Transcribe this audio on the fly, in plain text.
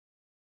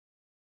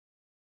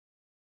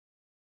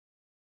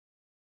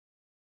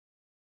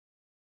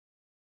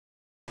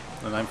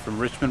and I'm from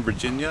Richmond,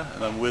 Virginia,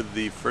 and I'm with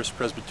the First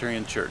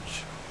Presbyterian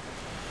Church.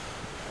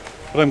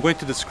 What I'm going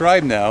to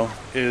describe now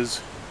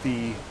is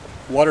the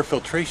water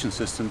filtration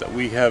system that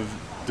we have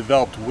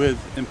developed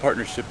with, in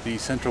partnership, the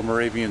Central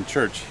Moravian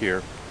Church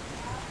here.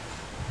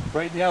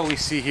 Right now we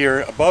see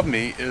here above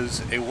me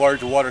is a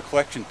large water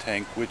collection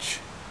tank which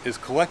is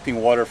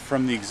collecting water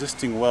from the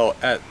existing well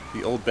at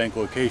the Old Bank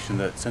location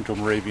that Central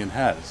Moravian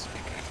has.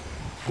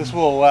 This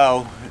will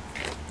allow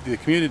the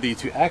community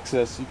to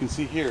access, you can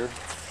see here,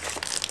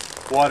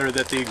 water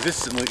that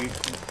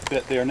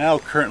they are now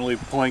currently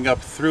pulling up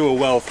through a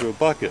well through a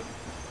bucket.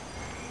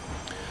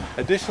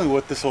 Additionally,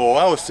 what this will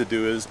allow us to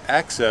do is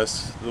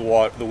access the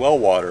well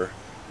water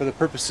for the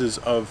purposes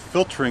of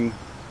filtering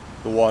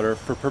the water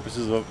for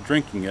purposes of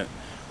drinking it,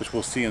 which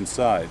we'll see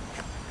inside.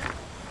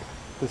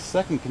 The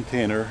second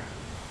container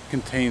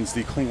contains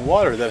the clean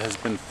water that has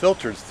been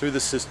filtered through the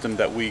system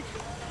that we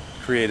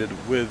created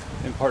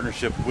in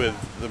partnership with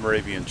the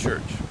Moravian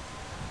Church.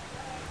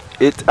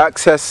 It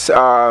access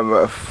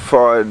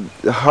for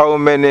how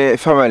many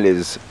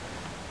families?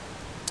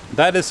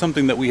 That is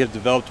something that we have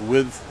developed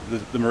with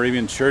the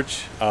Moravian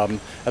Church.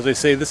 As I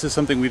say, this is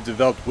something we've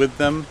developed with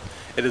them.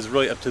 It is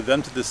really up to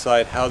them to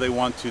decide how they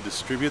want to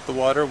distribute the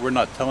water. We're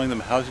not telling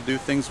them how to do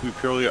things. We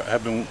purely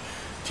have been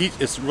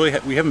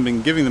we haven't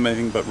been giving them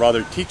anything, but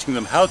rather teaching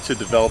them how to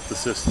develop the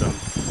system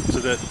so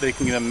that they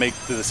can then make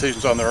the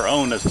decisions on their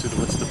own as to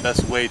what's the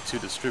best way to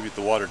distribute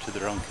the water to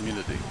their own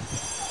community.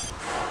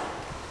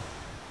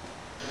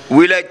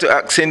 We like to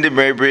ask Cindy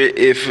Mabry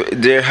if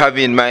they have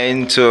in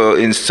mind to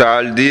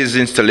install these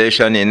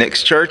installations in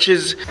next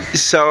churches.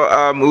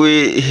 So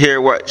we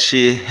hear what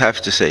she has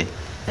to say.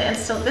 And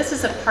so this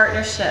is a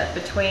partnership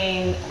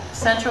between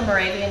Central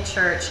Moravian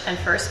Church and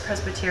First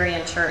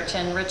Presbyterian Church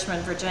in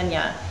Richmond,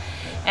 Virginia.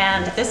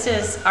 And this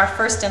is our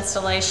first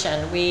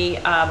installation. We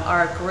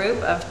are a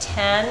group of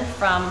 10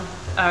 from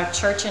our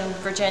church in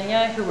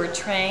Virginia who were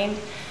trained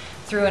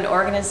through an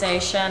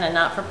organization, a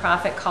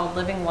not-for-profit called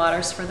Living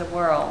Waters for the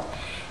World.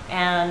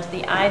 And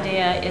the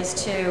idea is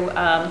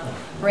to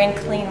bring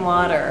clean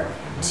water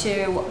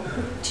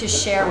to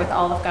share with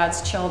all of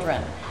God's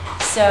children.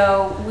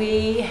 So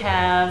we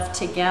have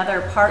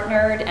together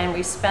partnered, and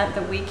we spent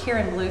the week here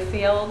in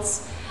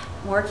Bluefields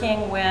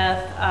working with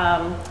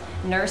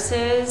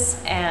nurses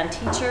and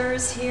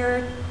teachers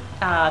here,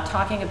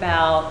 talking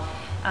about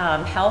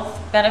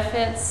health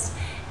benefits.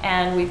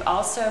 And we've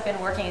also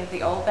been working at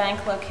the Old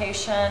Bank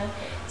location,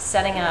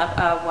 setting up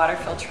a water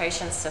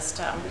filtration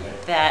system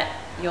that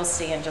you'll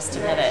see in just a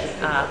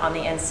minute on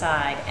the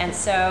inside. And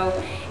so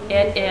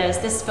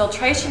this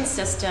filtration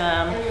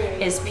system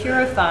is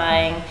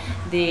purifying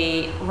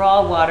the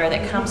raw water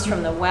that comes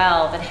from the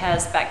well that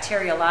has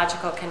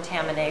bacteriological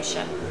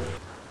contamination.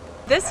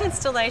 This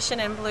installation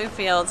in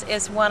Bluefields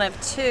is one of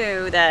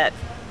two that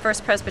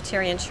First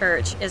Presbyterian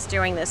Church is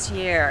doing this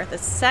year. The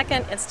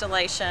second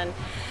installation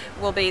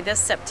will be this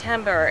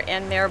September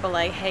in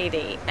Mirabelais,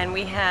 Haiti, and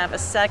we have a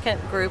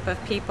second group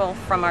of people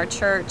from our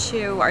church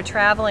who are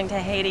traveling to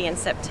Haiti in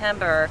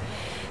September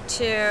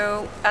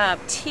to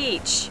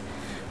teach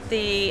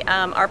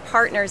our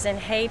partners in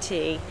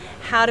Haiti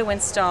how to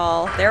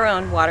install their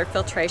own water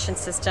filtration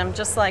system,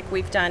 just like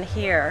we've done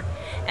here.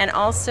 And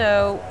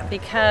also,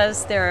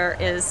 because there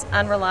is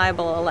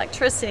unreliable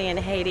electricity in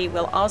Haiti,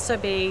 we'll also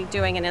be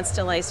doing an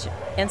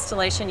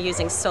installation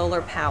using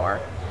solar power.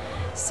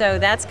 So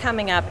that's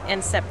coming up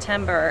in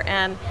September.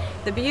 And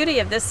the beauty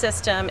of this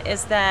system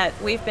is that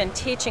we've been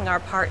teaching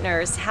our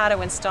partners how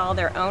to install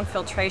their own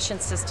filtration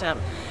system.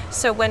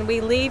 So when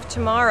we leave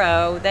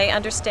tomorrow, they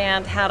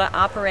understand how to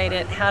operate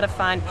it, how to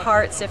find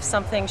parts if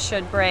something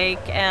should break,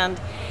 and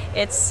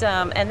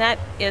that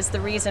is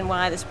the reason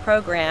why this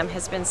program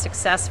has been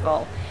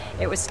successful.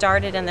 It was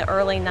started in the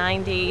early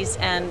 90s,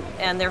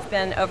 and there have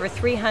been over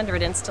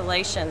 300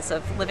 installations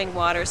of Living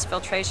Waters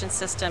filtration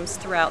systems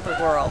throughout the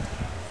world.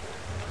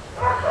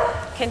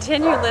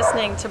 Continue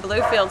listening to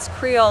Bluefields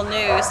Creole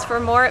News for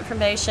more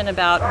information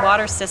about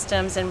water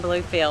systems in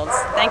Bluefields.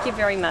 Thank you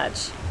very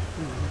much.